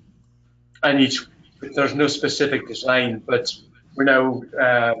there's no specific design, but we're now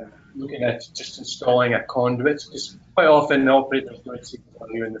looking at just installing a conduit. Because quite often operators don't see the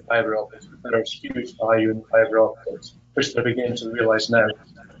value in the fiber optics, but there's huge value in the fiber optics, which they're beginning to realise now.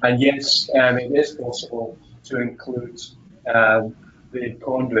 And yes, it is possible to include the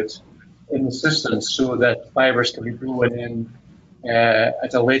conduit in the system so that fibers can be blown in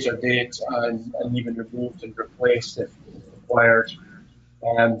at a later date and even removed and replaced if required.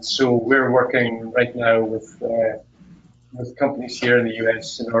 So we're working right now with companies here in the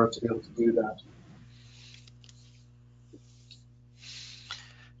US in order to be able to do that.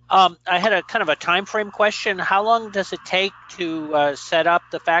 I had a kind of a time frame question. How long does it take to set up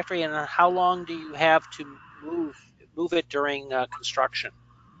the factory, and how long do you have to move it during construction?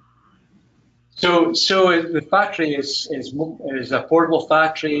 So the factory is a portable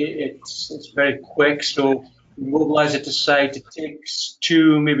factory. It's very quick. So we mobilize it to site. It takes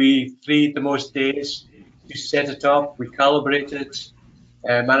 2, maybe 3 at the most days to set it up. We calibrate it,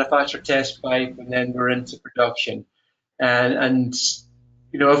 manufacture test pipe, and then we're into production. And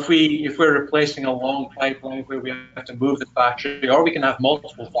you know, if we're replacing a long pipeline where we have to move the factory, or we can have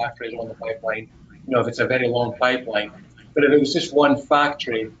multiple factories on the pipeline, you know, if it's a very long pipeline. But if it was just one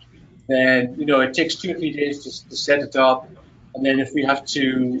factory, then, you know, it takes 2 or 3 days to set it up. And then if we have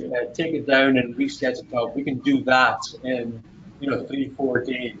to take it down and reset it up, we can do that in, you know, 3 or 4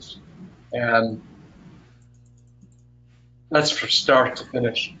 days. That's from start to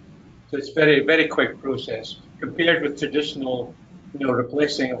finish. So it's very, very quick process compared with traditional, you know,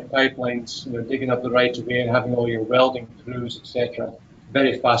 replacing of pipelines, you know, digging up the right of way and having all your welding throughs, etc.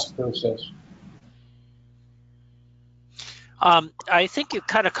 Very fast process. I think you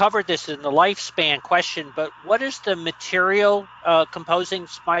kind of covered this in the lifespan question, but what is the material composing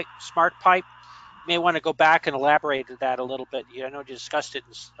Smartpipe? You may want to go back and elaborate on that a little bit. I know you discussed it,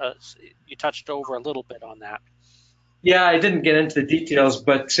 you touched over a little bit on that. Yeah, I didn't get into the details,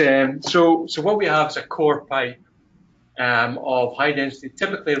 but so what we have is a core pipe of high density.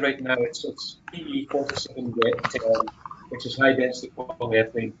 Typically, right now it's PE 47 which is high density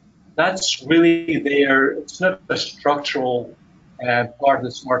polyethylene. That's really there. It's not a structural part of the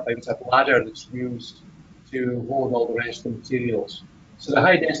Smartpipe. It's a ladder that's used to hold all the rest of the materials. So the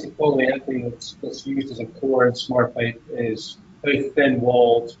high density polyethylene that's used as a core in Smartpipe is very thin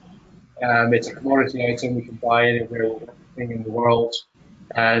walled. It's a commodity item we can buy anywhere in the world.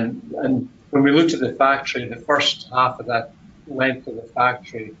 And when we looked at the factory, the first half of that length of the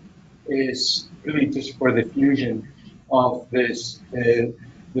factory is really just for the fusion of the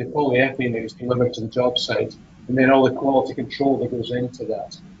polyethylene that is delivered to the job site, and then all the quality control that goes into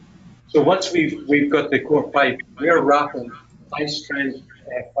that. So once we've got the core pipe, we are wrapping high strength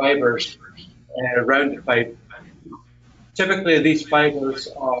fibers around the pipe. Typically, these fibers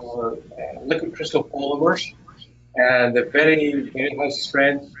are liquid crystal polymers, and they're very, very high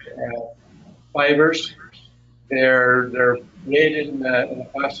strength fibers. They're made in a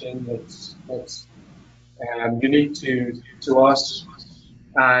fashion that's unique to us,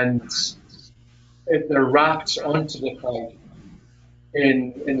 and they're wrapped onto the pipe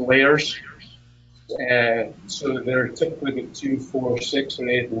in layers. So they're typically 2, 4, 6, or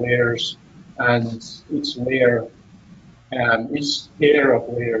 8 layers, and each layer, each pair of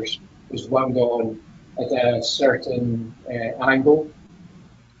layers is wound on at a certain angle,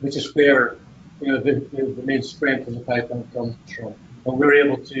 which is where, you know, the main strength of the pipeline comes from. And we're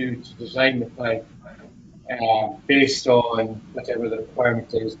able to design the pipe based on whatever the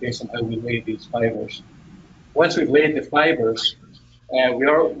requirement is, based on how we lay these fibers. Once we've laid the fibers, we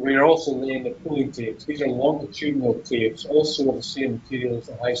are also laying the pulling tapes. These are longitudinal tapes, also of the same material as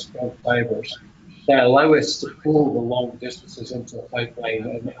the high strength fibers, that allow us to pull the long distances into a pipeline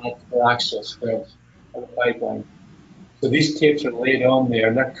and add the axial strength of the pipeline. So these tapes are laid on there,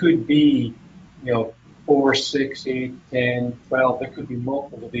 and there could be, you know, 4, 6, 8, 10, 12. There could be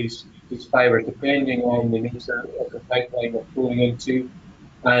multiple of these fibers, depending on the nature of the pipeline we're pulling into,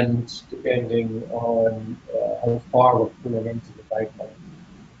 and depending on how far we're pulling into the pipeline.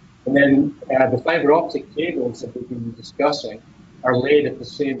 And then the fiber optic cables that we've been discussing are laid at the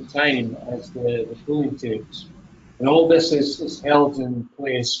same time as the pulling tapes. And all this is held in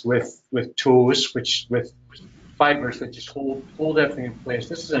place with tows, with fibers that just hold everything in place.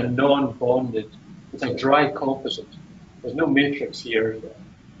 This is a non-bonded, it's a dry composite. There's no matrix here,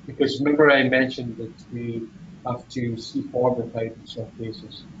 because remember I mentioned that we have to seaform the pipe in some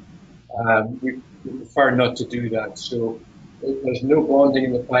cases. We prefer not to do that, so there's no bonding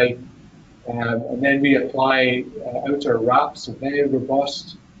in the pipe. And then we apply outer wraps, very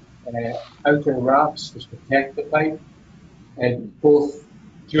robust outer wraps which protect the pipe, and both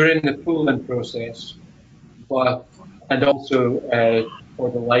during the pulling process, and also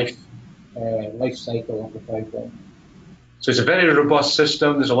for the life cycle of the pipeline. So it's a very robust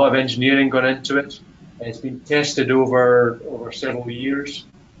system. There's a lot of engineering gone into it. It's been tested over several years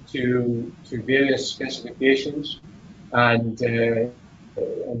to various specifications, and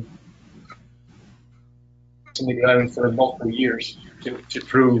in the ground for multiple years to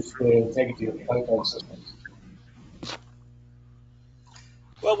prove the integrity of the pipeline system.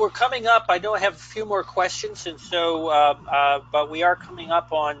 Well, we're coming up. I know I have a few more questions, and so, but we are coming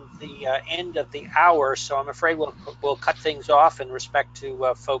up on the end of the hour, so I'm afraid we'll cut things off in respect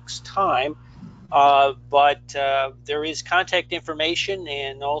to folks' time. But there is contact information,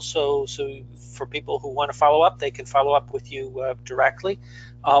 and also, so for people who want to follow up, they can follow up with you directly.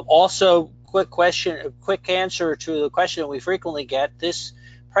 Also, quick answer to the question we frequently get. This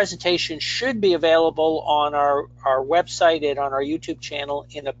presentation should be available on our website and on our YouTube channel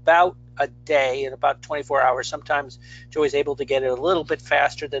in about a day in about 24 hours. Sometimes Joey's able to get it a little bit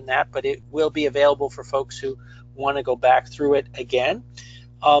faster than that, but it will be available for folks who want to go back through it again.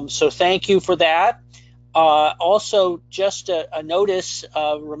 So thank you for that. Also, just a notice,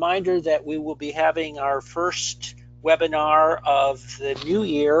 reminder that we will be having our first webinar of the new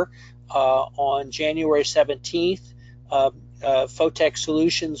year on January 17th. Photech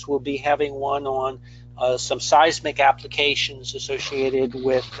Solutions will be having one on some seismic applications associated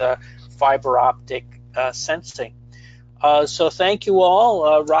with fiber optic sensing. So thank you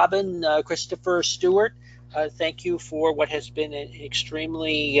all. Robin, Christopher, Stewart, thank you for what has been an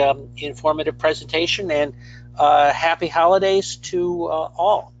extremely informative presentation, and happy holidays to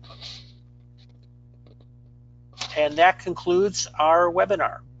all. And that concludes our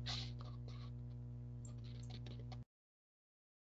webinar.